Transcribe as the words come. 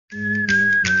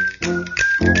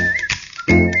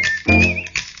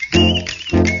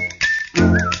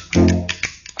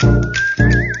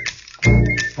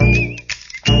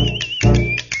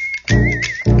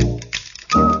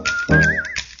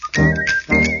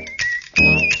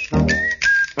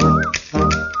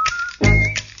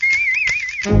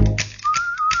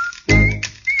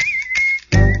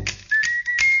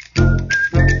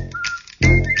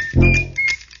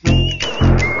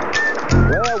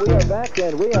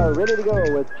are ready to go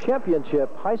with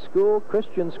championship high school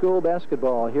Christian school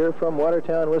basketball here from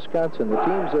Watertown, Wisconsin. The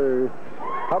teams are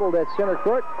huddled at center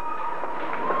court.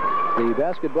 The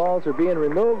basketballs are being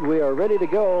removed. We are ready to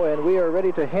go, and we are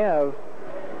ready to have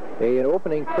an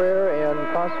opening prayer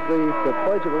and possibly the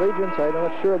Pledge of Allegiance. I'm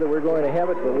not sure that we're going to have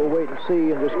it, but we'll wait and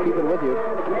see and just keep it with you.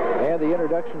 And the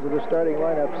introductions of the starting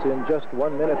lineups in just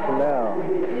 1 minute from now.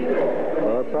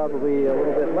 Or probably a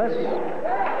little bit less.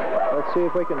 Let's see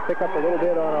if we can pick up a little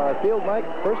bit on our field mic.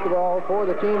 First of all, for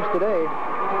the teams today,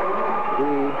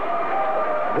 the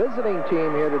visiting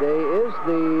team here today is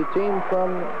the team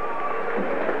from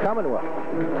Commonwealth.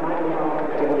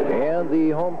 And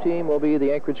the home team will be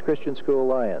the Anchorage Christian School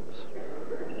Lions.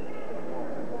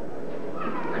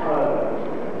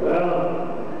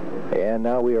 And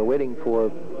now we are waiting for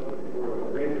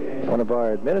one of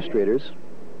our administrators.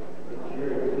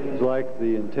 Seems like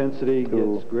the intensity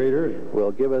gets greater.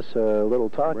 Will give us a little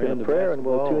talk and a prayer, and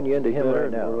we'll tune you into him right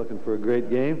now. We're looking for a great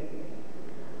game.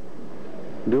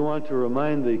 I do want to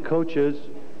remind the coaches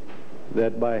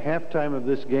that by halftime of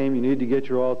this game, you need to get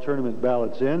your all-tournament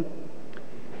ballots in.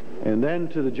 And then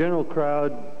to the general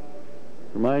crowd,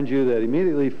 remind you that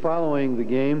immediately following the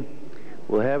game,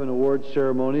 we'll have an awards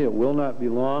ceremony. It will not be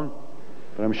long,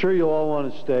 but I'm sure you'll all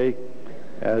want to stay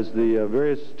as the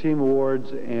various team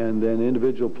awards and then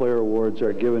individual player awards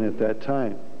are given at that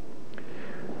time.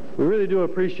 We really do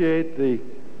appreciate the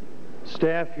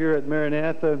staff here at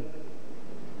Maranatha,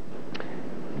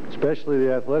 especially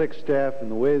the athletic staff,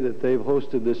 and the way that they've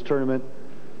hosted this tournament.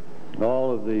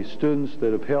 All of the students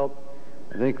that have helped,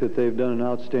 I think that they've done an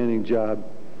outstanding job.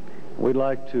 We'd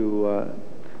like to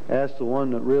ask the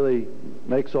one that really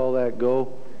makes all that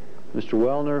go, Mr.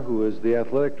 Wellner, who is the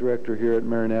athletic director here at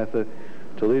Maranatha,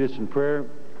 to lead us in prayer.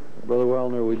 Brother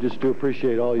Wellner, we just do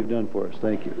appreciate all you've done for us.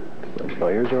 Thank you. Well,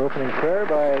 here's our opening prayer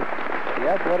by the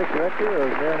athletic director of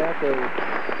Maranatha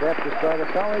Baptist Bible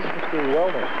College, Mr.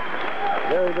 Wellner.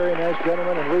 Very, very nice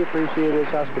gentleman, and we appreciate his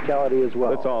hospitality as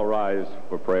well. Let's all rise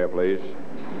for prayer, please.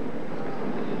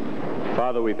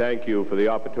 Father, we thank you for the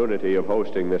opportunity of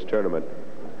hosting this tournament.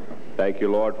 Thank you,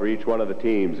 Lord, for each one of the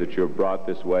teams that you've brought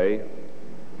this way.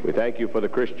 We thank you for the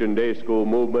Christian Day School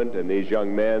movement and these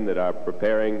young men that are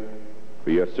preparing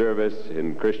for your service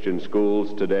in Christian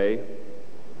schools today.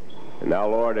 And now,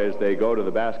 Lord, as they go to the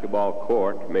basketball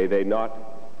court, may they not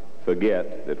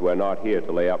forget that we're not here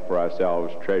to lay up for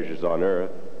ourselves treasures on earth,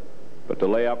 but to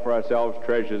lay up for ourselves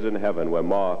treasures in heaven where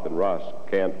moth and rust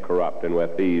can't corrupt and where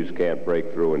thieves can't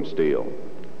break through and steal.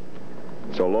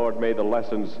 So, Lord, may the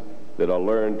lessons that are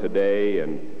learned today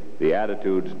and the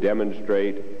attitudes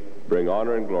demonstrate bring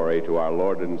honor and glory to our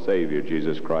Lord and Savior,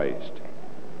 Jesus Christ.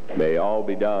 May all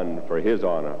be done for his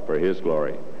honor, for his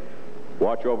glory.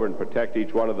 Watch over and protect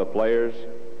each one of the players.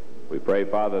 We pray,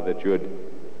 Father, that you would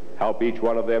help each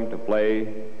one of them to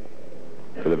play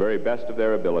to the very best of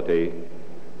their ability.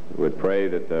 We would pray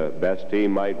that the best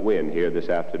team might win here this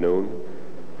afternoon.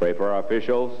 Pray for our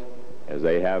officials as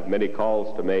they have many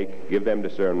calls to make. Give them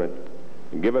discernment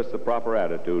and give us the proper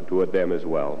attitude toward them as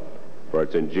well. For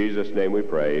it's in Jesus' name we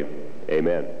pray.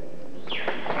 Amen.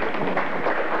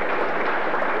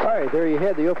 All right, there you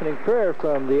had the opening prayer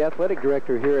from the athletic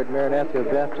director here at Maranatha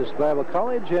Baptist Bible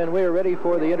College, and we are ready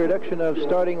for the introduction of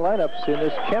starting lineups in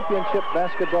this championship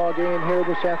basketball game here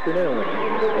this afternoon.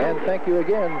 And thank you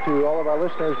again to all of our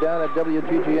listeners down at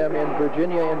WGGM in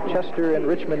Virginia, in Chester, and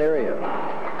Richmond area.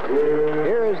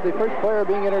 Here is the first player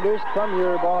being introduced from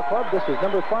your ball club. This is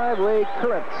number 5, Ray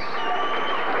Currents.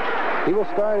 He will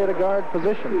start at a guard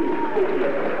position.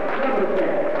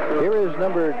 Here is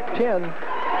number 10.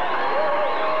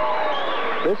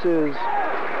 This is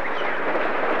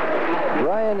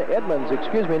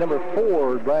number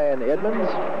 4, Brian Edmonds.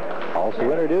 Also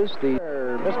introduced the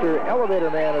Mr. Elevator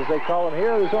Man, as they call him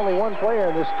here. There's only one player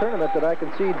in this tournament that I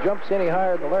can see jumps any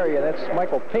higher than Larry, and that's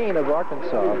Michael Payne of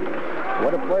Arkansas.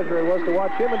 What a pleasure it was to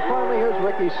watch him. And finally, here's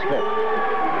Ricky Smith,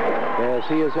 as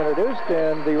he is introduced,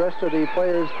 and the rest of the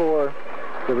players for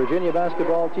the Virginia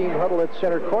basketball team huddle at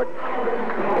center court.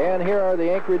 And here are the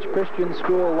Anchorage Christian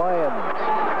School Lions.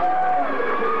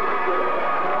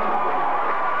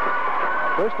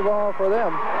 First of all, for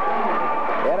them,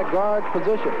 at a guard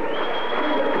position,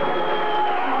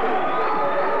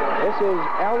 this is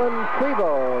Alan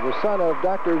Prevost, the son of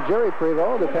Dr. Jerry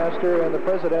Prevost, the pastor and the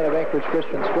president of Anchorage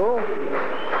Christian School.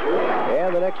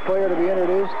 And the next player to be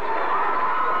introduced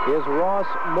is Ross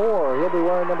Moore. He'll be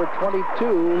wearing number 22.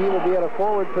 He will be at a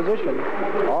forward position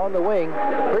on the wing.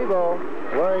 Prevost,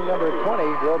 wearing number 20,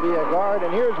 will be a guard.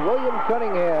 And here's William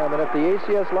Cunningham. And if the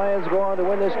ACS Lions go on to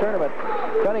win this tournament,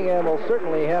 Cunningham will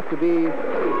certainly have to be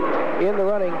in the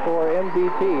running for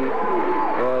MVP.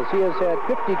 as he has had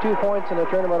 52 points in the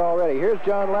tournament already. Here's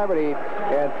John Laverty,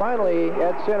 and finally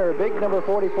at center, big number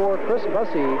 44, Chris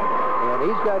Bussey, and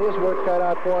he's got his work cut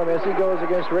out for him as he goes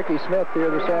against Ricky Smith here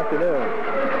this afternoon.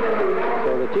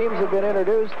 So the teams have been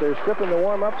introduced. They're stripping the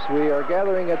warm-ups. We are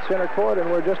gathering at center court, and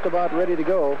we're just about ready to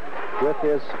go with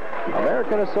this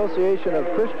American Association of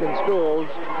Christian Schools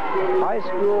High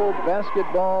School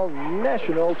Basketball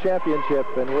National Championship.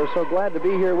 And we're so glad to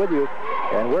be here with you,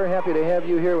 and we're happy to have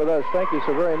you here with us. Thank you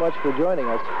so very much for joining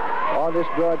us on this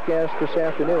broadcast this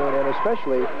afternoon, and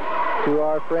especially to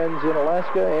our friends in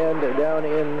Alaska and down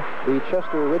in the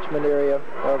Chester-Richmond area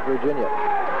of Virginia.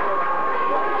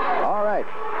 All right,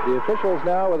 the officials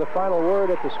now with a final word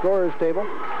at the scorer's table.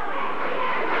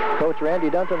 Coach Randy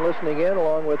Dunton listening in,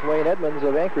 along with Wayne Edmonds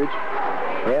of Anchorage,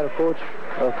 and of course,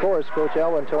 Coach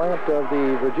Alvin Tallant of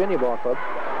the Virginia Ball Club.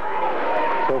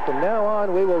 So from now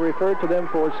on, we will refer to them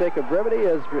for sake of brevity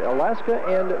as Alaska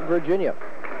and Virginia.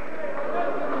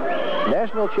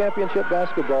 National Championship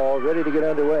basketball ready to get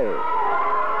underway.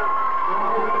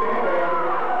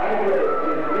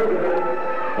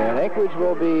 And Anchorage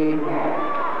will be,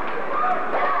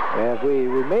 and we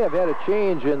may have had a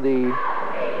change in the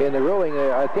ruling.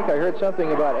 I think I heard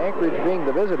something about Anchorage being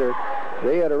the visitor.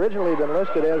 They had originally been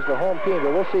listed as the home team,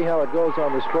 but we'll see how it goes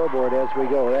on the scoreboard as we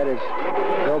go. That is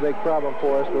no big problem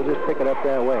for us. We'll just pick it up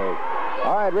that way.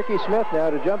 All right, Ricky Smith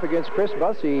now to jump against Chris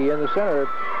Bussey in the center.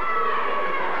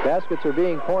 Baskets are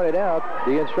being pointed out.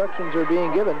 The instructions are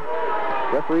being given.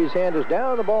 Referee's hand is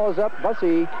down. The ball is up.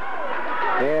 Bussey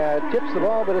tips the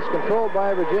ball, but it's controlled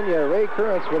by Virginia. Ray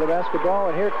Currents with the basketball,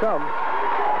 and here come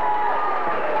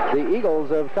the Eagles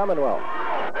of Commonwealth.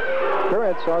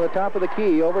 Currents on the top of the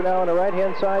key, over now on the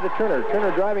right-hand side to Turner.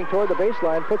 Turner driving toward the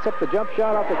baseline, puts up the jump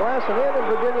shot off the glass and in, and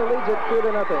Virginia leads it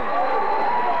 2-0.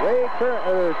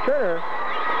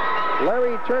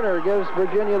 Larry Turner gives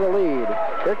Virginia the lead.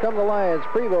 Here come the Lions.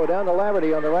 Prevost down to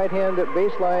Laverty on the right-hand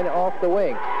baseline off the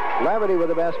wing. Laverty with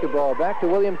the basketball. Back to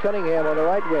William Cunningham on the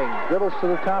right wing. Dribbles to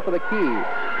the top of the key.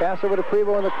 Pass over to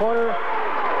Prevost in the corner.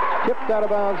 Tipped out of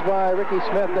bounds by Ricky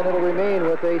Smith, and it'll remain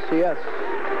with ACS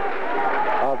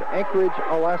of Anchorage,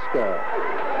 Alaska.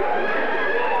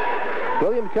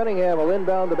 William Cunningham will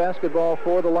inbound the basketball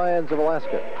for the Lions of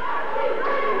Alaska.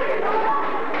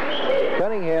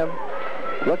 Cunningham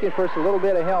looking for a little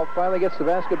bit of help. Finally gets the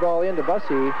basketball into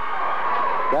Bussey.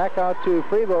 Back out to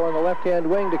Prevost on the left-hand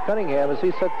wing to Cunningham as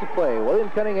he sets the play.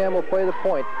 William Cunningham will play the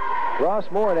point.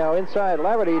 Ross Moore now inside.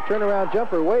 Laverty, turnaround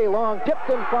jumper, way long. Tipped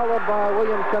and followed by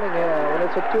William Cunningham. And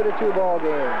it's a 2-2 ball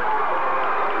game.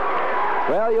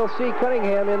 Well, you'll see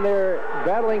Cunningham in there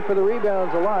battling for the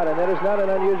rebounds a lot, and that is not an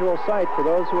unusual sight for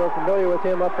those who are familiar with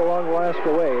him up along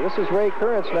Alaska Way. This is Ray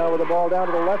Currents now with the ball down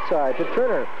to the left side to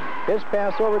Turner. His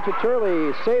pass over to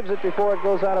Turley, saves it before it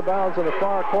goes out of bounds in the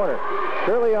far corner.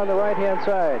 Turley on the right-hand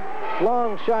side.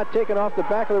 Long shot taken off the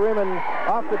back of the rim and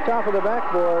off the top of the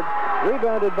backboard.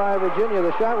 Rebounded by Virginia.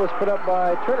 The shot was put up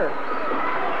by Turner.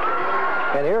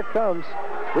 And here comes,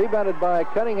 rebounded by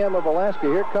Cunningham of Alaska.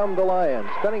 Here come the Lions.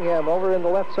 Cunningham over in the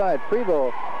left side.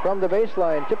 Prevost from the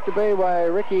baseline. Tipped away by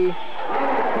Ricky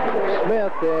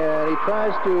Smith, and he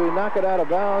tries to knock it out of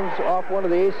bounds off one of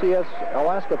the ACS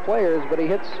Alaska players, but he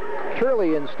hits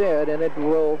Turley instead, and it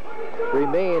will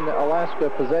remain Alaska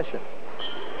possession.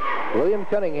 William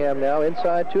Cunningham now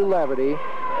inside to Laverty,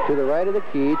 to the right of the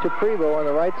key, to Prevost on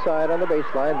the right side on the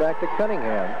baseline, back to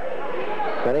Cunningham.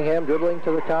 Cunningham dribbling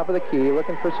to the top of the key,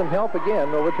 looking for some help again,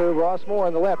 over to Ross Moore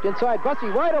on the left. Inside, Bussey,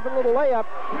 wide open little layup.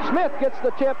 Smith gets the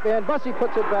tip, and Bussey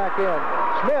puts it back in.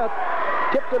 Smith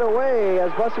tipped it away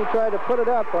as Bussey tried to put it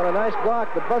up on a nice block,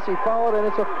 but Bussey followed, and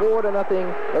it's a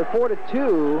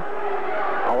 4-2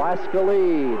 Alaska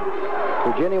lead.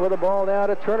 Virginia with the ball now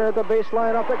to Turner at the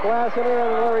baseline, off the glass and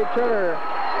in. Larry Turner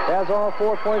has all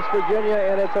 4 points, Virginia,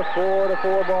 and it's a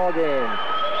 4-4 ball game.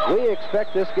 We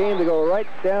expect this game to go right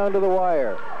down to the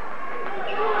wire.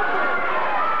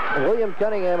 William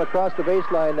Cunningham across the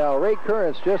baseline now. Ray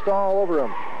Currents just all over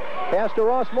him. Pass to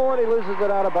Ross Moore, and he loses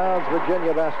it out of bounds.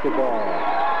 Virginia basketball.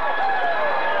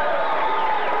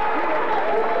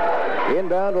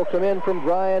 Inbound will come in from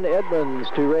Brian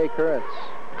Edmonds to Ray Currents.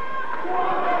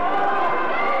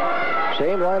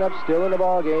 Same lineup still in the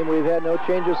ball game. We've had no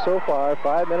changes so far.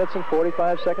 5 minutes and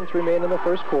 45 seconds remain in the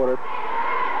first quarter.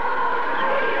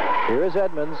 Here is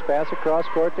Edmonds. Pass across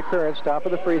court to Currents, top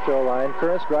of the free throw line.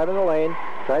 Currents driving the lane.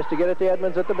 Tries to get it to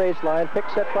Edmonds at the baseline. Pick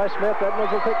set by Smith.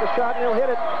 Edmonds will take the shot and he'll hit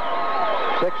it.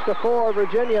 6-4.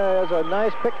 Virginia, as a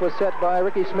nice pick was set by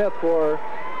Ricky Smith for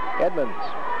Edmonds.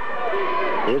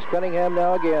 Here's Cunningham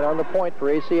now again on the point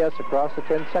for ACS across the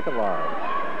 10-second line.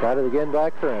 Tried it again by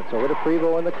Currents. Over to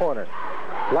Prevost in the corner.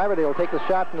 Laverty will take the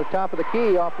shot from the top of the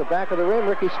key off the back of the rim.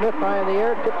 Ricky Smith high in the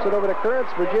air, tips it over to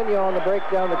Currents. Virginia on the break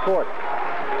down the court.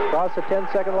 Across the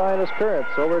 10-second line is Currents.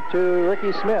 Over to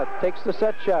Ricky Smith. Takes the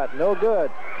set shot. No good.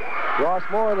 Ross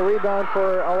Moore on the rebound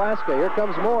for Alaska. Here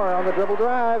comes Moore on the dribble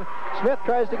drive. Smith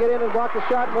tries to get in and block the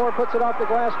shot. Moore puts it off the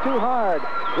glass too hard.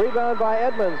 Rebound by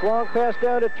Edmonds. Long pass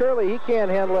down to Turley. He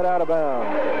can't handle it out of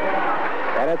bounds.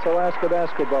 And it's Alaska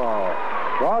basketball.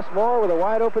 Ross Moore with a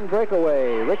wide open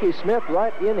breakaway. Ricky Smith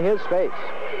right in his face.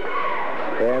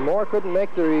 And Moore couldn't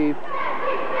make the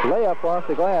layup off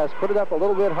the glass. Put it up a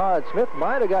little bit hard. Smith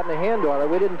might have gotten a hand on it.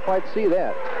 We didn't quite see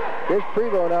that. Here's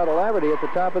Prevost now to Laverty at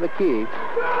the top of the key.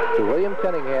 To William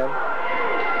Cunningham.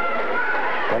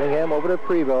 Cunningham over to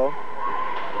Prevost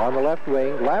on the left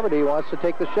wing. Laverty wants to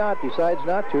take the shot. Decides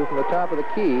not to from the top of the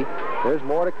key. There's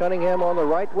more to Cunningham on the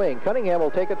right wing. Cunningham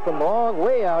will take it from long,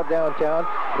 way out downtown.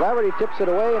 Laverty tips it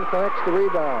away and collects the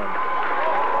rebound.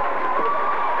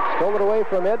 Stole it away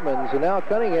from Edmonds, and now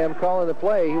Cunningham calling the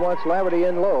play. He wants Laverty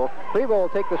in low. Prevost will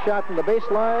take the shot from the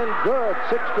baseline. Good.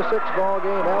 6-6 ball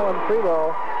game. Alan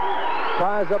Prevost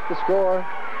ties up the score.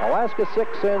 Alaska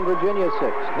 6 and Virginia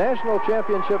 6. National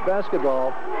championship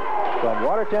basketball from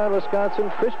Watertown, Wisconsin,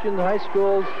 Christian High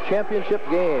School's championship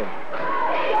game.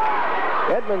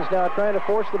 Edmonds now trying to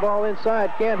force the ball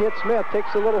inside. Can't hit Smith.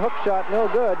 Takes a little hook shot. No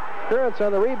good. Currents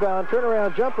on the rebound.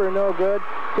 Turnaround jumper. No good.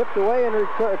 Tipped away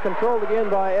and controlled again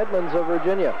by Edmonds of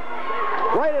Virginia.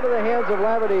 Right into the hands of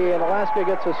Laverty, and Alaska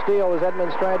gets a steal as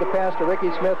Edmonds tried to pass to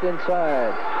Ricky Smith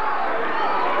inside.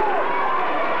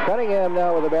 Cunningham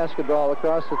now with the basketball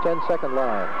across the 10-second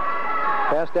line.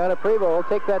 Pass down to Prevost. Will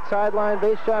take that sideline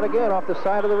base shot again off the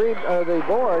side of the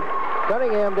board.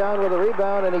 Cunningham down with a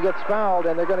rebound, and he gets fouled,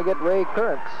 and they're going to get Ray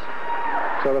Currents.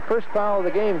 So the first foul of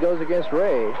the game goes against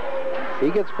Ray. He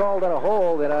gets called on a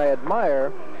hold, and I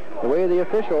admire the way the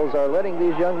officials are letting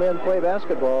these young men play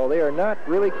basketball. They are not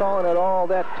really calling it all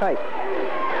that tight.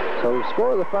 So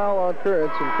score the foul on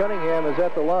Currents, and Cunningham is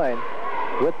at the line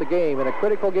with the game. In a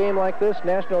critical game like this,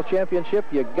 national championship,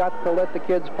 you got to let the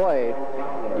kids play.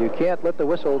 You can't let the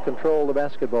whistle control the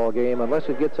basketball game unless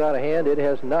it gets out of hand. It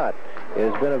has not.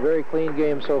 It has been a very clean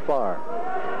game so far.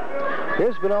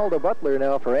 Here's Vinaldo Butler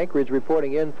now for Anchorage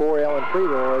reporting in for Alan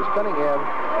Prevost as Cunningham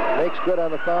makes good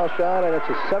on the foul shot, and it's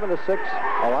a 7-6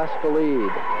 Alaska lead.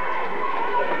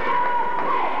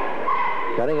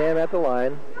 Cunningham at the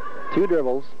line. 2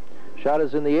 dribbles. Shot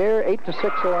is in the air.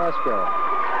 8-6 Alaska.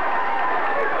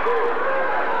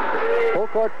 Full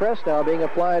court press now being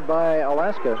applied by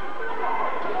Alaska.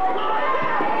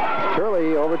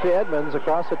 Turley over to Edmonds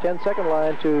across the 10-second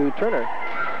line to Turner.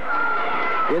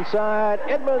 Inside,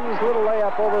 Edmonds, little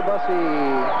layup over Bussey.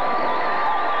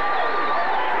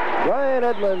 Brian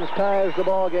Edmonds ties the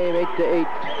ball game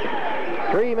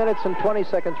 8-8. 3 minutes and 20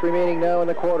 seconds remaining now in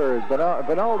the quarters.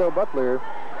 Vinaldo Butler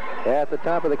at the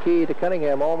top of the key to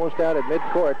Cunningham, almost out at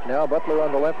midcourt. Now Butler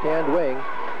on the left-hand wing.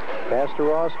 Pass to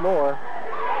Ross Moore.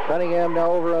 Cunningham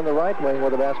now over on the right wing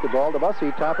with the basketball to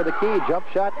Bussey, top of the key. Jump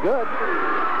shot, good.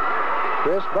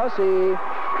 Chris Bussey,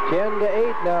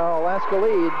 10-8 now, Alaska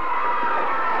lead.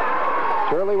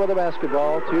 Turley with the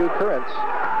basketball to Currents.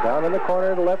 Down in the corner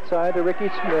to the left side to Ricky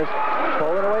Smith.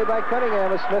 Stolen away by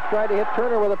Cunningham as Smith tried to hit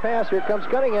Turner with a pass. Here comes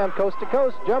Cunningham, coast to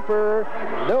coast. Jumper,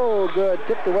 no good.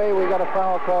 Tipped away, we got a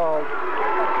foul called.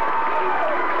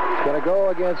 It's going to go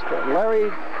against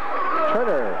Larry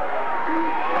Turner.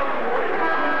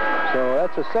 So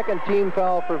that's a second team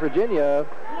foul for Virginia.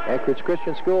 Anchorage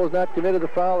Christian School has not committed the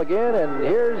foul again, and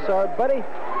here's our buddy,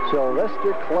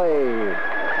 Sylvester Clay.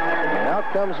 And out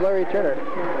comes Larry Turner.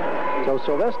 So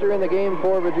Sylvester in the game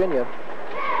for Virginia.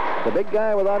 The big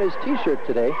guy without his T-shirt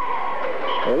today.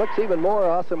 He looks even more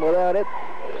awesome without it.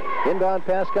 Inbound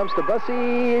pass comes to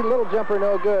Bussey. Little jumper,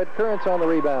 no good. Currents on the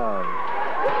rebound.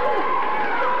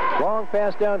 Long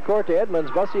pass down court to Edmonds.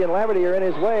 Bussey and Laverty are in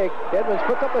his way. Edmonds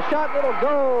puts up a shot, and it'll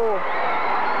go.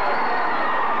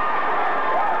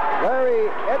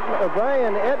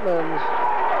 Brian Edmonds.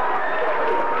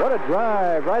 What a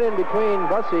drive right in between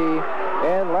Bussey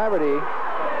and Laverty.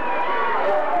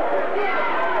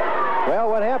 Well,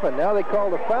 what happened? Now they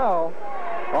called a foul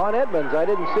on Edmonds. I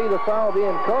didn't see the foul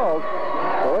being called.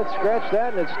 So let's scratch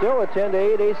that, and it's still a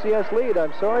 10-8 ACS lead.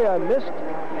 I'm sorry I missed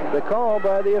the call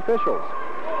by the officials.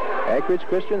 Anchorage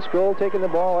Christian School taking the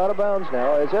ball out of bounds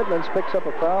now as Edmonds picks up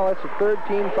a foul. That's a third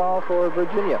team foul for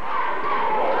Virginia.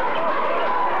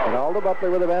 Vinaldo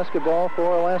Butler with the basketball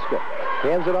for Alaska.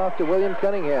 Hands it off to William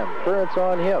Cunningham. Currents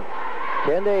on him.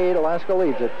 10-8, Alaska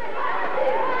leads it.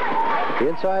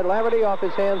 Inside Laverty, off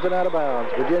his hands and out of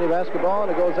bounds. Virginia basketball,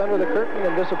 and it goes under the curtain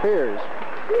and disappears.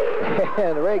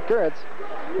 And Ray Kurtz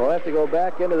will have to go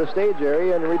back into the stage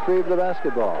area and retrieve the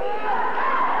basketball.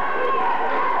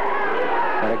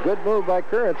 And a good move by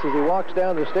Kurtz as he walks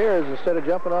down the stairs instead of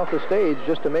jumping off the stage,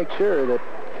 just to make sure that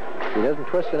he doesn't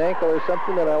twist an ankle or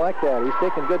something. And I like that. He's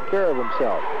taking good care of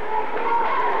himself.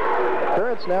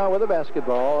 Kurtz now with a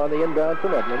basketball on the inbound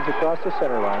from Edmonds across the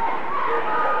center line.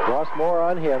 Ross Moore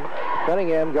on him.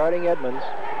 Cunningham guarding Edmonds.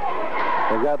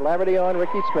 They've got Laverty on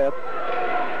Ricky Smith.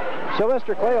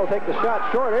 Sylvester Clay will take the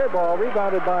shot. Short air ball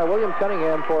rebounded by William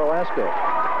Cunningham for Alaska.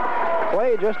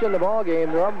 Clay just in the ball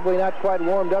game, probably not quite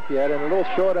warmed up yet, and a little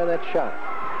short on that shot.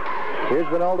 Here's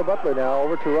Ronaldo Butler now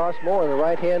over to Ross Moore in the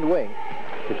right-hand wing.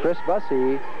 To Chris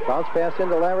Bussey. Bounce pass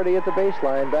into Laverty at the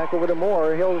baseline. Back over to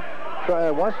Moore. He'll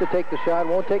wants to take the shot,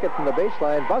 won't take it from the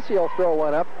baseline. Bussey will throw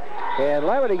one up, and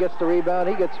Laverty gets the rebound.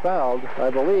 He gets fouled,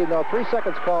 I believe. No, 3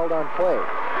 seconds called on Clay.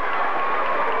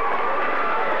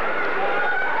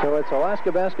 So it's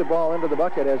Alaska basketball into the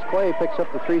bucket as Clay picks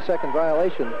up the 3-second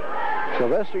violation.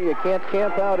 Sylvester, you can't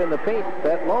camp out in the paint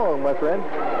that long, my friend.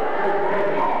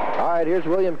 All right, here's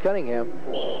William Cunningham.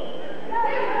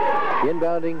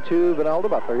 Inbounding to Ronaldo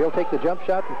Butler. He'll take the jump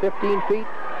shot from 15 feet.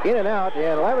 In and out,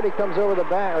 and Laverty comes over the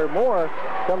back, or Moore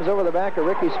comes over the back of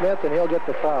Ricky Smith, and he'll get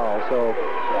the foul. So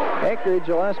Anchorage,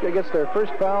 Alaska gets their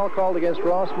first foul called against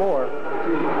Ross Moore.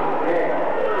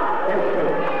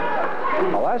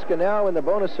 Alaska now in the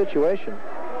bonus situation,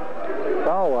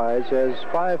 foul-wise, as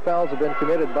 5 fouls have been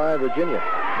committed by Virginia.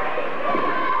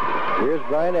 Here's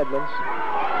Brian Edmonds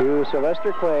to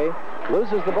Sylvester Clay.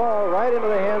 Loses the ball right into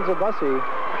the hands of Bussey.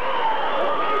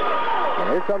 And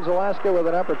here comes Alaska with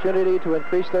an opportunity to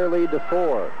increase their lead to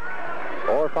 4.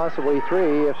 Or possibly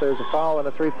 3 if there's a foul and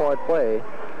a 3-point play.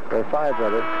 Or 5,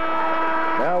 rather.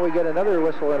 Now we get another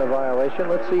whistle and a violation.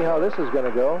 Let's see how this is going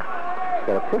to go.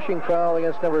 Got a pushing foul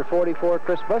against number 44,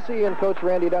 Chris Bussey, and Coach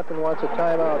Randy Dutton wants a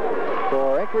timeout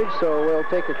for Anchorage, so we'll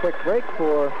take a quick break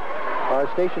for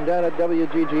our station down at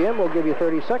WGGM. We'll give you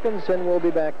 30 seconds, and we'll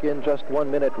be back in just 1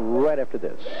 minute right after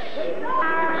this.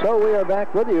 So we are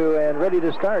back with you and ready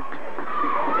to start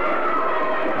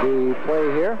the play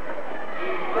here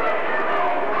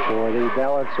for the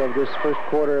balance of this first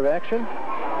quarter of action.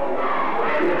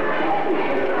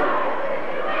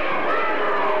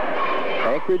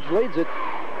 Anchorage leads it.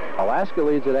 Alaska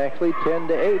leads it, actually,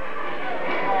 10-8.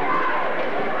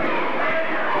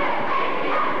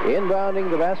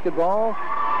 Inbounding the basketball.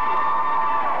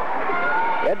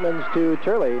 Edmonds to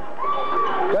Turley.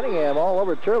 Cunningham all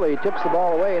over Turley, tips the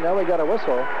ball away. Now we got a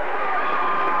whistle.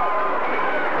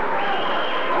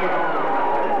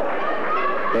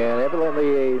 And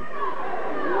evidently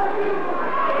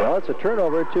well, it's a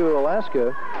turnover to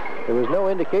Alaska. There was no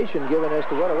indication given as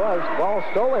to what it was. Ball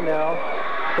stolen now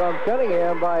from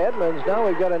Cunningham by Edmonds. Now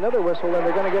we've got another whistle, and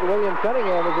they're going to get William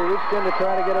Cunningham as he reached in to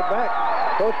try to get it back.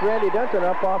 Coach Randy Dunton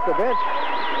up off the bench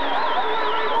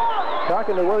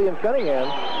talking to William Cunningham,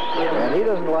 and he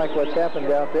doesn't like what's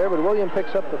happened out there, but William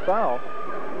picks up the foul.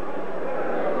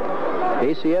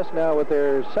 ACS now with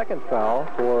their second foul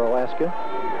for Alaska,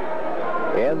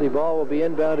 and the ball will be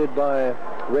inbounded by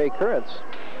Ray Kurtz.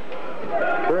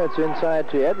 Kurtz inside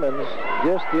to Edmonds,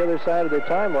 just the other side of the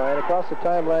timeline, across the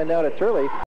timeline now to Turley,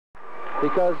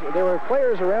 because there were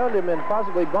players around him and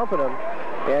possibly bumping him,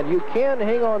 and you can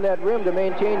hang on that rim to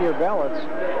maintain your balance,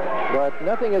 but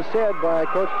nothing is said by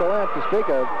Coach Tallant to speak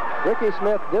of. Ricky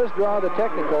Smith does draw the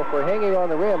technical for hanging on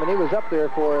the rim, and he was up there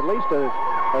for at least a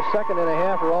second and a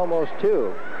half or almost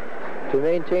 2 to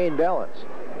maintain balance.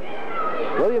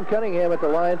 William Cunningham at the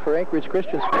line for Anchorage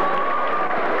Christian School.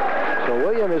 So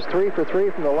William is 3 for 3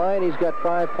 from the line. He's got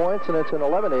 5 points, and it's an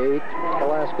 11-8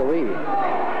 Alaska lead.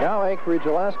 Now Anchorage,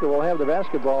 Alaska will have the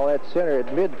basketball at center at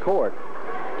midcourt.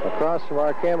 Across from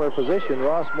our camera position,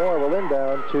 Ross Moore will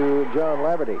inbound to John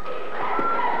Laverty.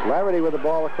 Laverty with the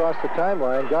ball across the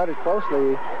timeline, guarded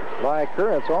closely by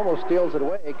Kurtz, almost steals it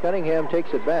away. Cunningham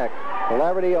takes it back.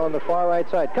 Laverty on the far right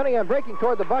side. Cunningham breaking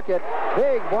toward the bucket.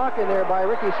 Big block in there by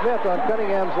Ricky Smith on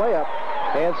Cunningham's layup.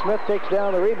 And Smith takes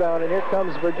down the rebound, and here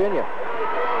comes Virginia.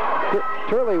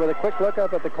 Turley, with a quick look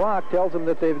up at the clock, tells them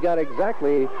that they've got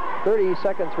exactly 30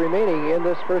 seconds remaining in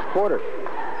this first quarter.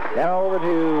 Now over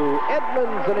to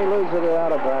Edmonds, and he loses it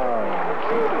out of bounds.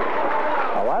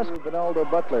 Alaska,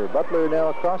 Ronaldo Butler. Butler now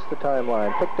across the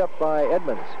timeline, picked up by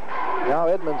Edmonds. Now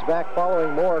Edmonds back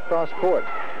following Moore across court.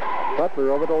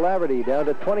 Butler over to Laverty, down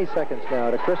to 20 seconds now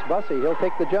to Chris Bussey. He'll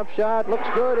take the jump shot. Looks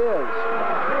good, is.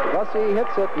 Bussey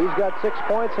hits it. He's got 6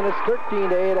 points, and it's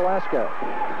 13-8 Alaska.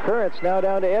 Kurtz now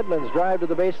down to Edmonds. Drive to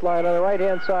the baseline on the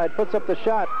right-hand side. Puts up the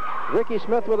shot. Ricky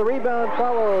Smith with a rebound,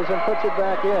 follows, and puts it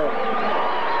back in.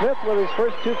 Smith with his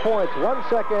first 2 points. 1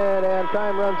 second, and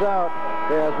time runs out.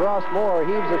 as Ross Moore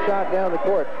heaves a shot down the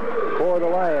court for the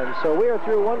Lions. So we are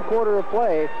through one quarter of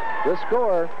play. The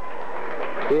score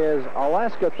is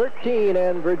Alaska 13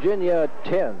 and Virginia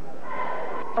 10.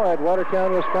 At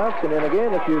Watertown, Wisconsin, and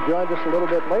again, if you joined us a little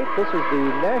bit late, this is the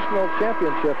National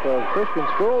Championship of Christian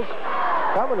Schools,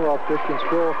 Commonwealth Christian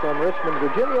School from Richmond,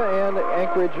 Virginia, and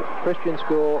Anchorage Christian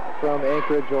School from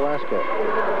Anchorage, Alaska.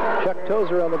 Chuck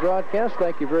Tozer on the broadcast.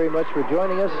 Thank you very much for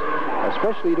joining us,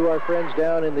 especially to our friends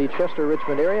down in the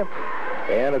Chester-Richmond area,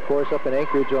 and of course up in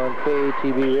Anchorage on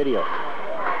KATV radio.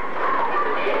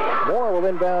 Moore will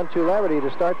inbound to Laverty to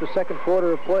start the second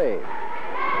quarter of play.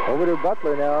 Over to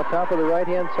Butler now, top of the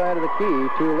right-hand side of the key,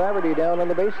 to Laverty down on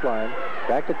the baseline.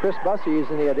 Back to Chris Bussey. He's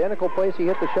in the identical place he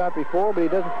hit the shot before, but he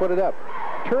doesn't put it up.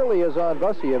 Turley is on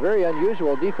Bussey, a very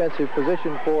unusual defensive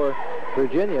position for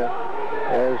Virginia,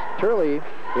 as Turley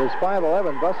is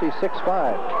 5'11", Bussey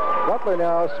 6'5". Butler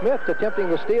now, Smith attempting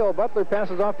the steal. Butler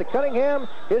passes off to Cunningham.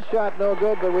 His shot no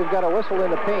good, but we've got a whistle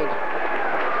in the paint.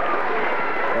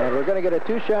 And we're going to get a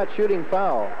two-shot shooting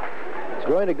foul. It's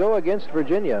going to go against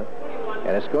Virginia.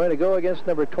 And it's going to go against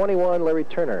number 21, Larry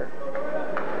Turner.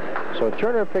 So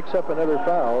Turner picks up another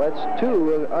foul. That's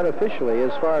two unofficially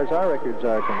as far as our records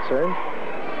are concerned.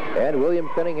 And William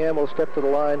Cunningham will step to the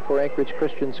line for Anchorage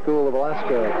Christian School of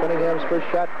Alaska. Cunningham's first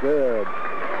shot, good.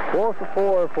 4 for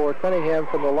 4 for Cunningham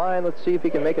from the line. Let's see if he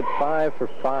can make it 5 for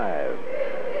 5.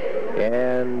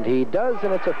 And he does,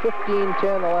 and it's a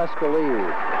 15-10 Alaska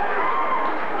lead.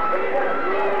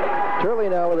 Turley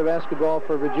now with the basketball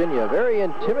for Virginia. Very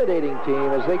intimidating team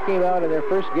as they came out in their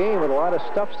first game with a lot of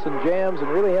stuffs and jams and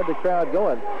really had the crowd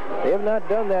going. They have not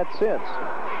done that since.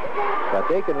 But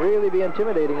they can really be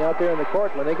intimidating out there in the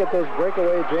court when they get those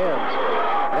breakaway jams.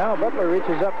 Now Butler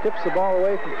reaches up, tips the ball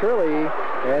away from Turley,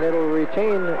 and it'll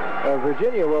retain,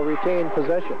 Virginia will retain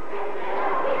possession.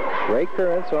 Ray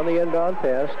Currents on the inbound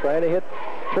pass, trying to hit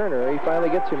Turner. He finally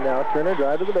gets him now. Turner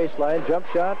drive to the baseline, jump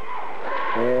shot.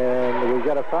 And we've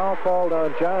got a foul called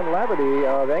on John Laverty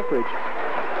of Anchorage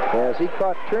as he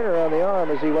caught Turner on the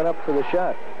arm as he went up for the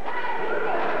shot.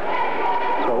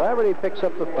 So Laverty picks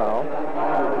up the foul.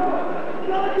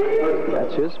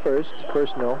 That's his first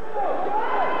personal.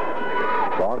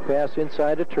 Long pass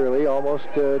inside to Turley, almost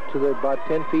to about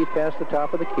 10 feet past the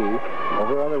top of the key.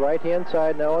 Over on the right-hand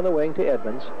side now on the wing to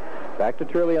Edmonds. Back to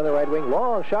Turley on the right wing.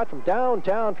 Long shot from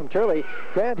downtown from Turley.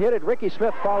 Can't hit it. Ricky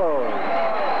Smith follows.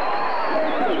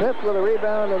 Smith with a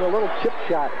rebound and a little chip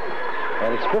shot.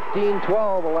 And it's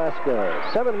 15-12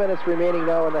 Alaska. 7 minutes remaining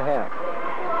now in the half.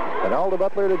 And Alda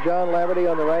Butler to John Laverty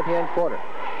on the right-hand corner.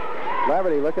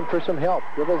 Laverty looking for some help.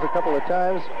 Dribbles a couple of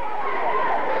times.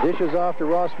 Dishes off to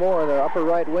Ross Moore in the upper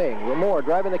right wing. Moore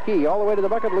driving the key all the way to the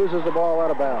bucket, loses the ball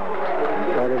out of bounds.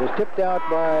 And it was tipped out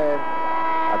by,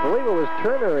 I believe it was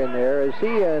Turner in there, as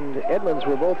he and Edmonds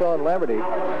were both on Laverty.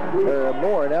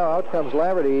 Moore. Now out comes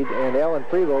Laverty and Alan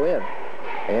Prevost in.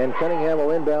 And Cunningham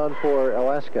will inbound for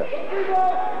Alaska.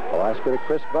 Alaska to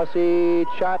Chris Bussey.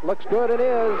 Shot looks good, it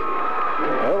is.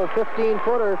 A little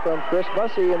 15-footer from Chris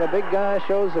Bussey, and the big guy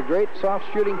shows a great soft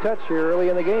shooting touch here early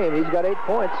in the game. He's got 8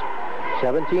 points.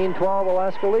 17-12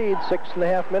 Alaska lead.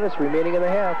 6.5 minutes remaining in the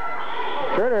half.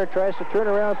 Turner tries to turn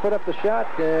around, put up the shot,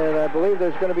 and I believe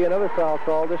there's going to be another foul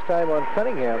call, this time on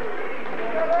Cunningham.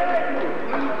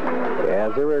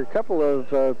 As there were a couple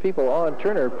of people on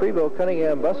Turner, Prevost,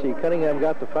 Cunningham, Bussey. Cunningham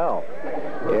got the foul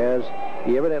as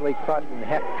he evidently caught and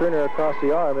hacked Turner across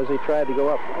the arm as he tried to go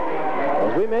up.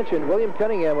 As we mentioned, William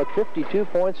Cunningham with 52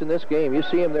 points in this game. You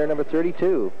see him there, number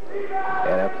 32.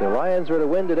 And if the Lions were to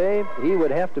win today, he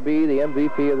would have to be the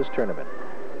MVP of this tournament.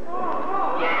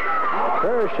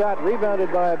 Turner's shot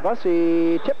rebounded by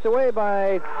Bussey, tipped away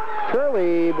by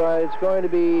Turley, but it's going to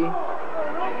be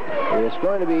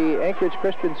Anchorage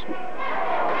Christian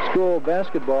School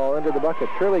basketball into the bucket.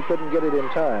 Turley couldn't get it in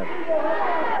time.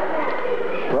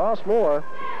 Ross Moore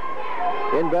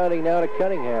inbounding now to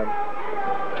Cunningham,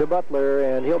 to Butler,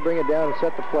 and he'll bring it down and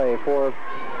set the play. For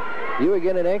you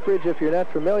again in Anchorage, if you're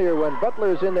not familiar, when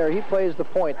Butler's in there, he plays the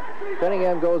point.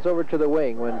 Cunningham goes over to the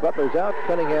wing. When Butler's out,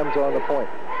 Cunningham's on the point.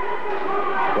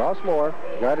 Ross Moore,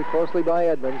 guarded closely by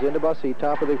Edmonds, into Bussey,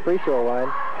 top of the free throw line.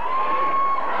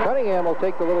 Cunningham will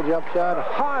take the little jump shot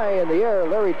high in the air.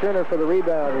 Larry Turner for the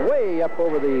rebound. Way up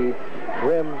over the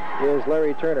rim is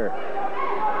Larry Turner.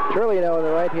 Turley now on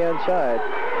the right-hand side.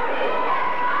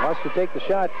 Wants to take the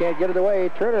shot, can't get it away.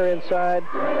 Turner inside,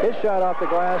 his shot off the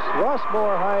glass. Ross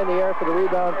Moore high in the air for the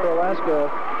rebound for Alaska,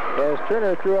 as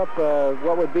Turner threw up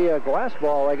what would be a glass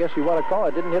ball, I guess you want to call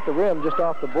it. Didn't hit the rim, just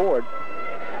off the board,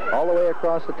 all the way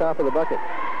across the top of the bucket.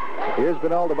 Here's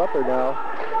Benalda Butler now,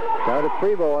 down to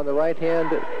Prevost on the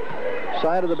right-hand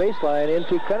side of the baseline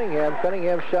into Cunningham.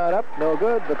 Cunningham shot up, no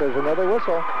good, but there's another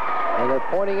whistle. And they're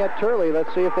pointing at Turley.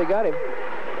 Let's see if they got him.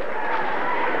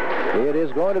 It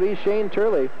is going to be Shane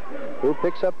Turley who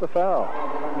picks up the foul.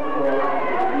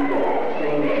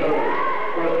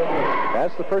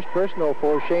 That's the first personal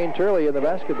for Shane Turley in the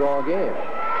basketball game.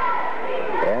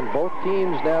 And both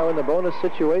teams now in the bonus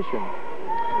situation.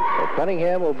 So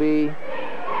Cunningham will be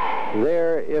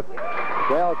there if,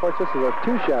 well, of course, this is a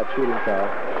two-shot shooting foul.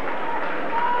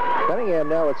 Cunningham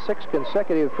now with 6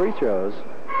 consecutive free throws.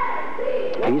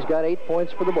 He's got 8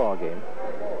 points for the ball game.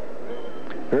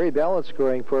 Very balanced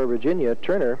scoring for Virginia.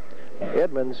 Turner,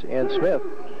 Edmonds, and Smith,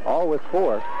 all with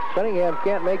 4. Cunningham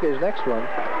can't make his next one.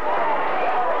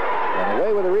 And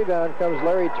away with the rebound comes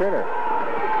Larry Turner.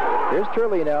 Here's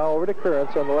Turley now over to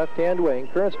Currents on the left-hand wing.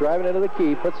 Currents driving into the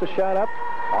key, puts the shot up,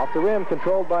 off the rim,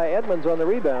 controlled by Edmonds on the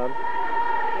rebound.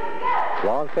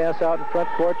 Long pass out in front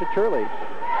court to Turley.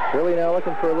 Turley now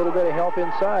looking for a little bit of help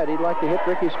inside. He'd like to hit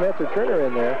Ricky Smith or Turner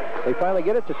in there. They finally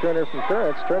get it to Turner from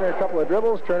Currents. Turner a couple of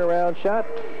dribbles, turnaround shot.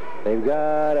 They've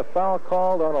got a foul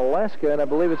called on Alaska, and I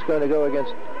believe it's going to go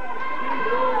against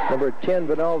number 10,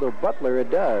 Vinaldo Butler. It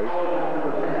does.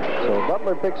 So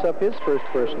Butler picks up his first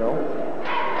personal.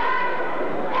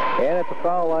 And at the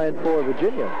foul line for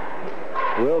Virginia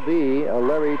will be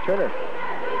Larry Turner.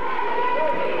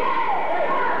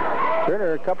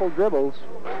 Turner, a couple dribbles.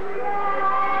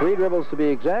 3 dribbles to be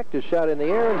exact. His shot in the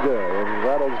air and good. And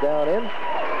rattles down in.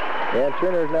 And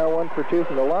Turner is now 1 for 2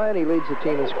 from the line. He leads the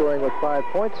team in scoring with 5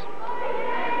 points.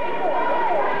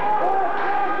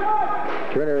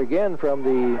 Turner again from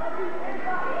the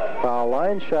foul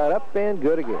line. Shot up and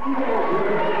good again.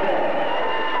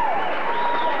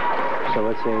 So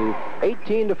it's a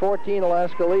 18-14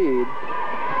 Alaska lead.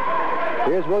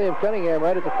 Here's William Cunningham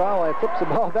right at the foul line. Flips the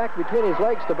ball back between his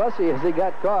legs to Bussey as he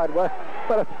got caught. What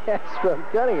a pass from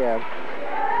Cunningham.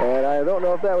 And I don't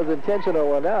know if that was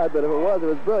intentional or not, but if it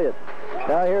was brilliant.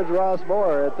 Now here's Ross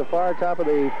Moore at the far top of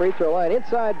the free throw line.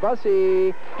 Inside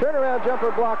Bussey. Turnaround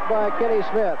jumper blocked by Kenny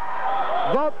Smith.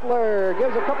 Butler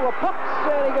gives a couple of pumps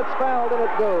and he gets fouled and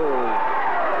it goes.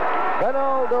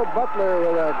 Vinaldo Butler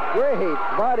with a great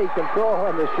body control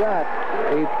on the shot.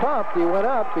 He pumped, he went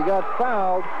up, he got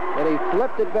fouled, and he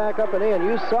flipped it back up and in.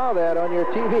 You saw that on your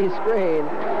TV screen.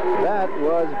 That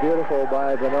was beautiful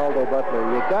by Vinaldo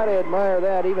Butler. You got to admire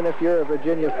that even if you're a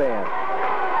Virginia fan.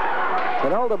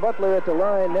 Vinaldo Butler at the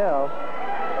line now,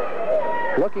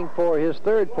 looking for his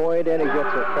 3rd point, and he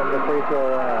gets it from the free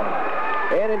throw line.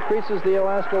 And increases the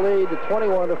Alaska lead to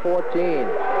 21-14.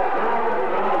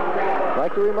 I'd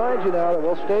like to remind you now that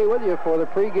we'll stay with you for the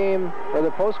pregame or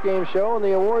the postgame show and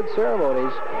the award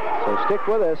ceremonies. So stick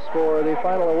with us for the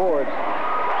final awards.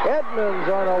 Edmonds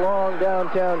on a long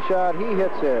downtown shot. He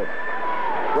hits it.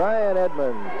 Brian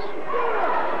Edmonds.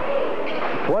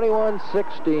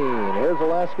 21-16. Here's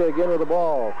Alaska again with the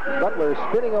ball. Butler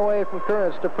spinning away from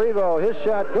Currents to Prevost. His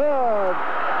shot good.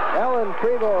 Alan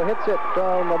Prevost hits it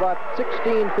from about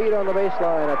 16 feet on the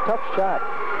baseline. A tough shot.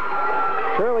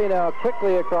 Turley now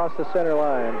quickly across the center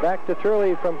line. Back to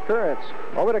Turley from Currents.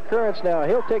 Over to Currents now.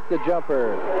 He'll take the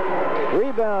jumper.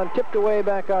 Rebound tipped away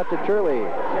back out to Turley.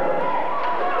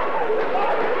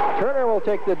 Turner will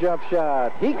take the jump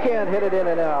shot. He can't hit it in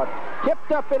and out.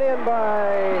 Tipped up and in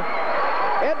by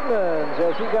Edmonds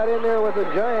as he got in there with the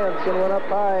Giants and went up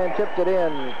high and tipped it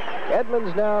in.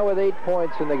 Edmonds now with 8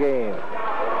 points in the game.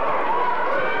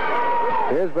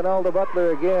 Here's Vinaldo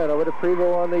Butler again over to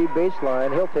Prevost on the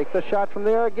baseline. He'll take the shot from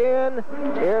there again.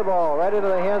 Air ball right into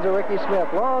the hands of Ricky Smith.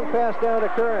 Long pass down to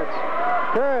Currents.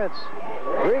 Currents,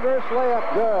 reverse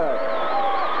layup, good.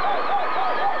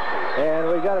 And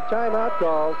we got a timeout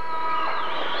call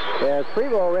as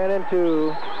Prevost ran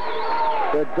into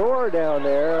the door down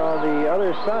there on the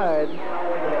other side.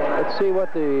 Let's see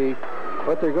what they're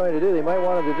going to do. They might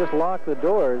want them to just lock the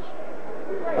doors.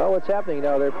 Oh, what's happening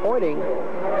now? They're pointing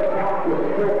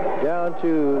down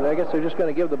to, I guess they're just going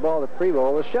to give the ball to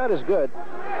Prevost. The shot is good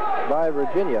by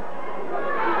Virginia.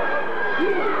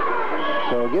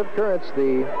 So give Currents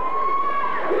the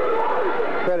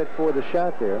credit for the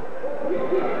shot there.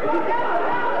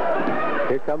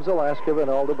 Here comes Alaska,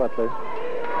 Vinaldo Butler.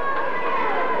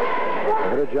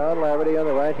 Over to John Laverty on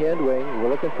the right-hand wing. We're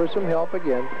looking for some help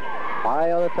again.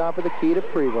 High on the top of the key to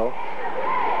Prevost.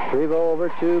 Prevost over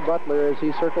to Butler as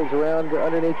he circles around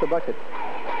underneath the bucket.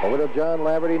 Over to John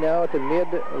Laverty now at the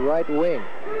mid-right wing.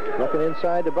 Looking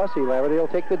inside to Bussey. Laverty will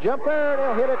take the jumper and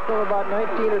he'll hit it from about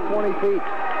 19 or 20 feet.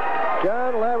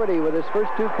 John Laverty with his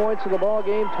first 2 points of the ball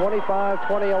game.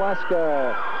 25-20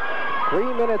 Alaska.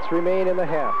 3 minutes remain in the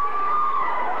half.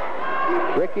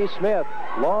 Ricky Smith,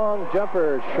 long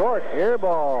jumper, short, air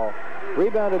ball.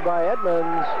 Rebounded by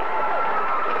Edmonds.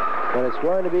 And it's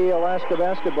going to be Alaska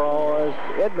basketball as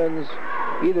Edmonds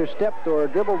either stepped or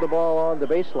dribbled the ball on the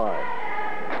baseline.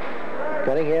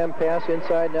 Cunningham pass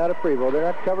inside now to Prevost. They're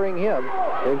not covering him.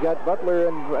 They've got Butler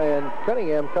and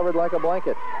Cunningham covered like a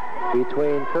blanket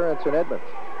between Currents and Edmonds.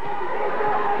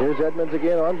 Here's Edmonds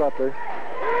again on Butler.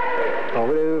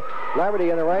 Over to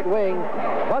Laverty in the right wing.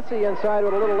 Bussey inside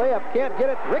with a little layup. Can't get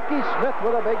it. Ricky Smith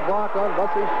with a big block on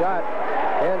Bussey's shot.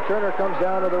 And Turner comes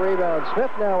down to the rebound.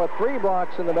 Smith now with 3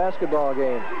 blocks in the basketball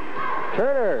game.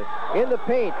 Turner in the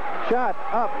paint. Shot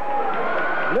up.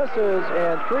 Misses,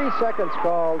 and 3 seconds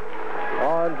called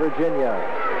on Virginia.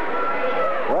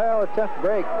 Well, a tough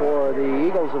break for the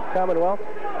Eagles of Commonwealth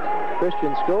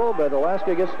Christian School, but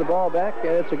Alaska gets the ball back,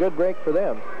 and it's a good break for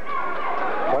them.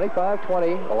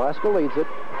 25-20, Alaska leads it.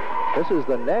 This is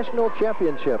the national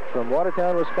championship from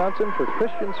Watertown, Wisconsin for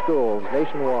Christian schools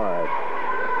nationwide.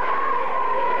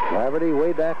 Laverty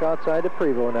way back outside to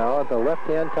Prevost now at the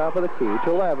left-hand top of the key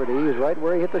to Laverty. He's right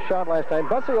where he hit the shot last time.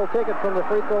 Bussey will take it from the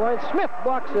free throw line. Smith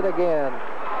blocks it again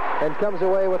and comes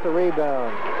away with the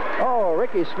rebound. Oh,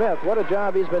 Ricky Smith, what a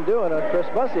job he's been doing on Chris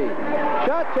Bussey.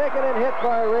 Shot taken and hit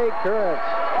by Ray Currents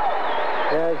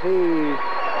as he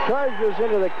charges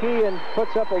into the key and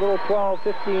puts up a little 12,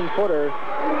 15-footer.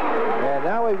 And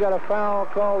now we've got a foul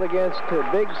called against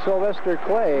big Sylvester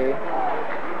Clay.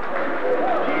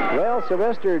 Well,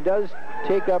 Sylvester does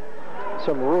take up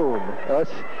some room.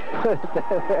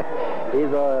 He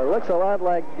looks a lot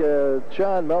like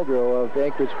Sean Meldrew of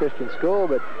Anchorage Christian School,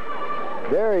 but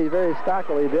very, very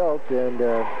stockily built, and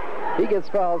he gets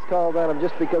fouls called on him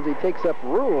just because he takes up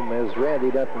room, as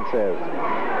Randy Dutton says.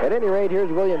 At any rate, here's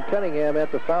William Cunningham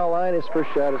at the foul line. His first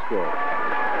shot is good.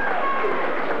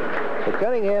 So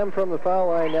Cunningham from the foul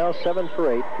line now 7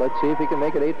 for 8. Let's see if he can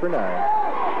make it 8 for 9.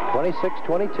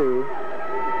 26-22.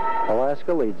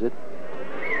 Alaska leads it.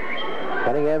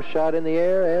 Cunningham's shot in the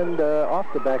air and off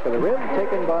the back of the rim,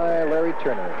 taken by Larry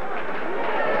Turner.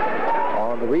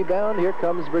 On the rebound, here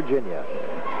comes Virginia.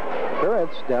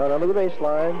 Currents down under the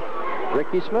baseline.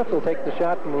 Ricky Smith will take the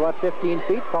shot from about 15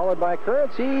 feet, followed by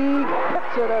Currents. He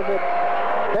hits it as it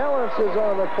balances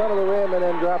on the front of the rim and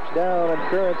then drops down, and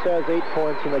Currents has 8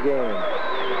 points in the game.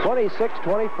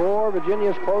 26-24,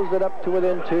 Virginia's closed it up to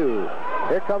within 2.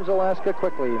 Here comes Alaska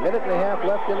quickly. Minute and a half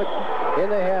left in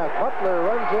the half. Butler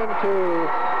runs into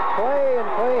Clay, and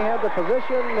Clay had the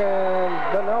position, and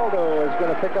Donaldo is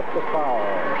going to pick up the foul.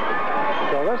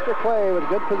 So Lester Clay with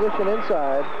good position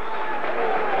inside.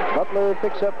 Butler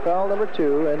picks up foul number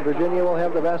 2, and Virginia will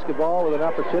have the basketball with an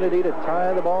opportunity to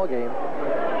tie the ball game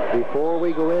before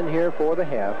we go in here for the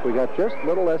half. We got just a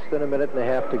little less than a minute and a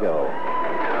half to go.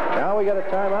 Now we got a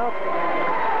timeout,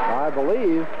 I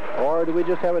believe, or do we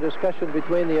just have a discussion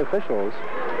between the officials?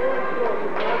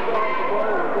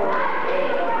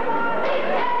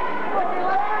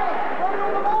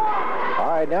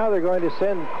 All right, now they're going to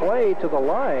send Clay to the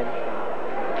line,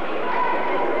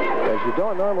 as you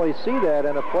don't normally see that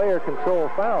in a player-control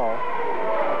foul.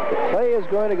 But Clay is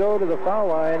going to go to the foul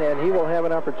line, and he will have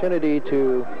an opportunity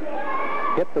to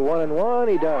hit the 1-and-1.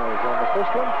 He does on the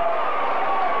first one.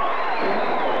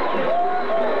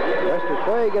 Lester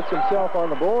Clay gets himself on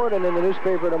the board, and in the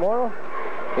newspaper tomorrow,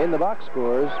 in the box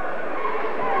scores,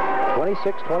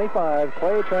 26-25.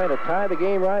 Clay trying to tie the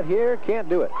game right here. Can't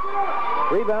do it.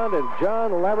 Rebound of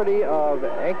John Laverty of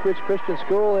Anchorage Christian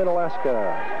School in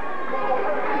Alaska.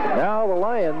 Now the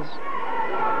Lions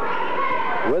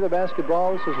with the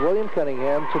basketball. This is William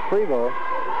Cunningham to Prevost.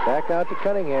 Back out to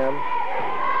Cunningham.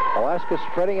 Alaska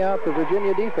spreading out the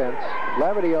Virginia defense.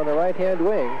 Laverty on the right-hand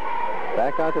wing.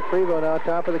 Back out to Prevost now,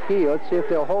 top of the key. Let's see if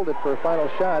they'll hold it for a final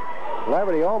shot.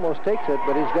 Laverty almost takes it,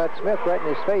 but he's got Smith right in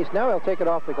his face. Now he'll take it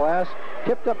off the glass.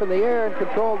 Tipped up in the air and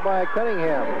controlled by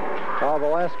Cunningham of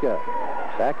Alaska.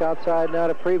 Back outside now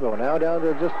to Prevost. Now down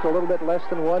to just a little bit less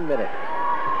than 1 minute.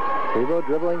 Prevost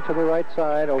dribbling to the right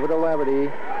side over to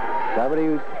Laverty.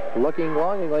 Laverty looking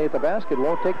longingly at the basket.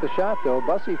 Won't take the shot, though.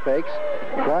 Bussey fakes.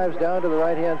 Drives down to the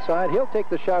right-hand side. He'll take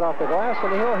the shot off the glass,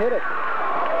 and he'll hit it.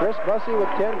 Chris Bussey with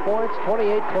 10 points.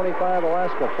 28-25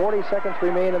 Alaska. 40 seconds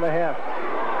remain in the half.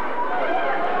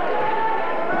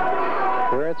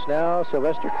 Currents now.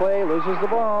 Sylvester Clay loses the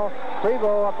ball.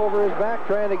 Prevost up over his back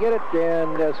trying to get it,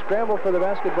 and scramble for the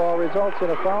basketball results in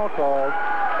a foul call.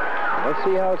 Let's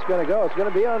see how it's going to go. It's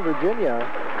going to be on Virginia.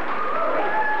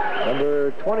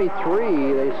 Number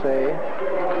 23, they say.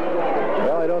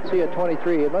 Well, I don't see a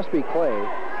 23. It must be Clay.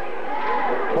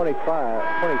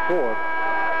 24.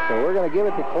 So we're going to give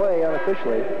it to Clay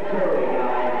unofficially.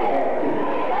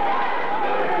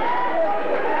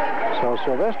 So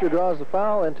Sylvester draws the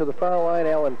foul, and to the foul line,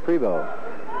 Alan Prevost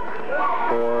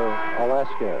for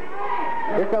Alaska.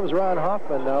 Here comes Ron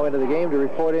Hoffman now into the game to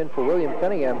report in for William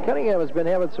Cunningham. Cunningham has been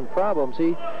having some problems.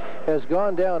 He has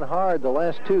gone down hard the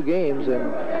last 2 games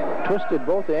and twisted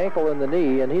both the ankle and the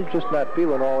knee, and he's just not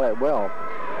feeling all that well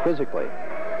physically.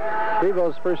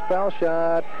 Prevost's first foul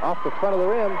shot off the front of the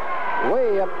rim,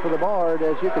 way up for the board,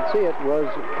 as you can see it, was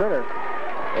Turner.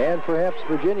 And perhaps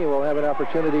Virginia will have an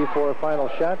opportunity for a final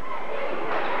shot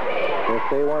if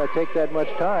they want to take that much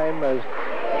time, as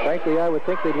frankly I would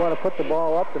think they'd want to put the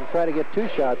ball up and try to get 2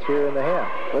 shots here in the half.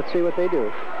 Let's see what they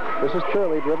do. This is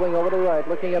Turley dribbling over to the right,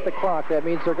 looking at the clock. That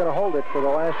means they're going to hold it for the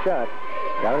last shot.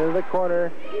 Down into the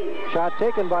corner. Shot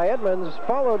taken by Edmonds,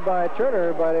 followed by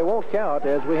Turner, but it won't count,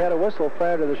 as we had a whistle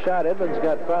prior to the shot. Edmonds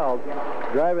got fouled,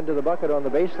 driving to the bucket on the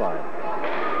baseline.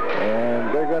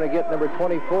 And they're going to get number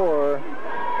 24.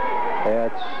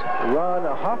 That's Ron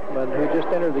Hoffman, who just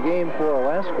entered the game for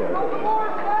Alaska,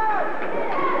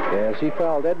 as he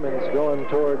fouled Edmonds going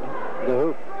toward the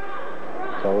hoop.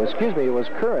 So, excuse me, it was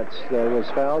Currents that was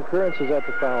fouled. Currents is at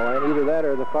the foul line. Either that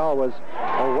or the foul was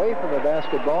away from the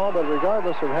basketball, but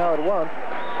regardless of how it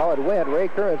went, Ray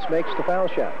Currents makes the foul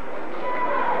shot.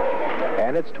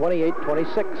 And it's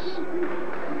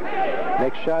 28-26.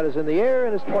 Next shot is in the air,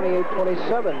 and it's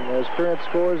 28-27 as Currents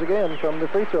scores again from the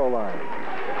free throw line.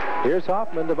 Here's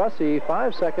Hoffman to Bussey,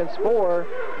 5 seconds, 4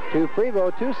 to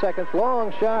Prevost, 2 seconds,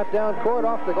 long shot down court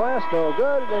off the glass, no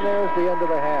good, and there's the end of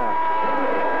the half.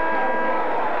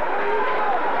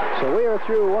 So we are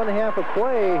through 1 half of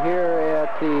play here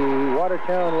at the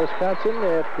Watertown, Wisconsin,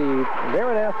 at the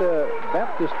Maranatha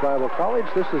Baptist Bible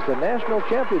College. This is the National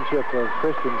Championship of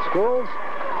Christian Schools.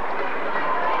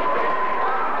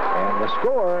 And the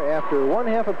score after 1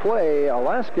 half of play,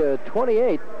 Alaska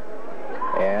 28,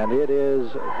 and it is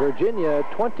Virginia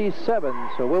 27.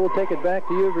 So we will take it back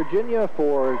to you, Virginia,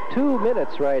 for 2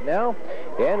 minutes right now,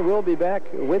 and we'll be back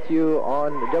with you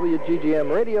on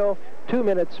WGGM Radio 2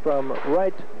 minutes from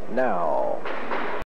right now.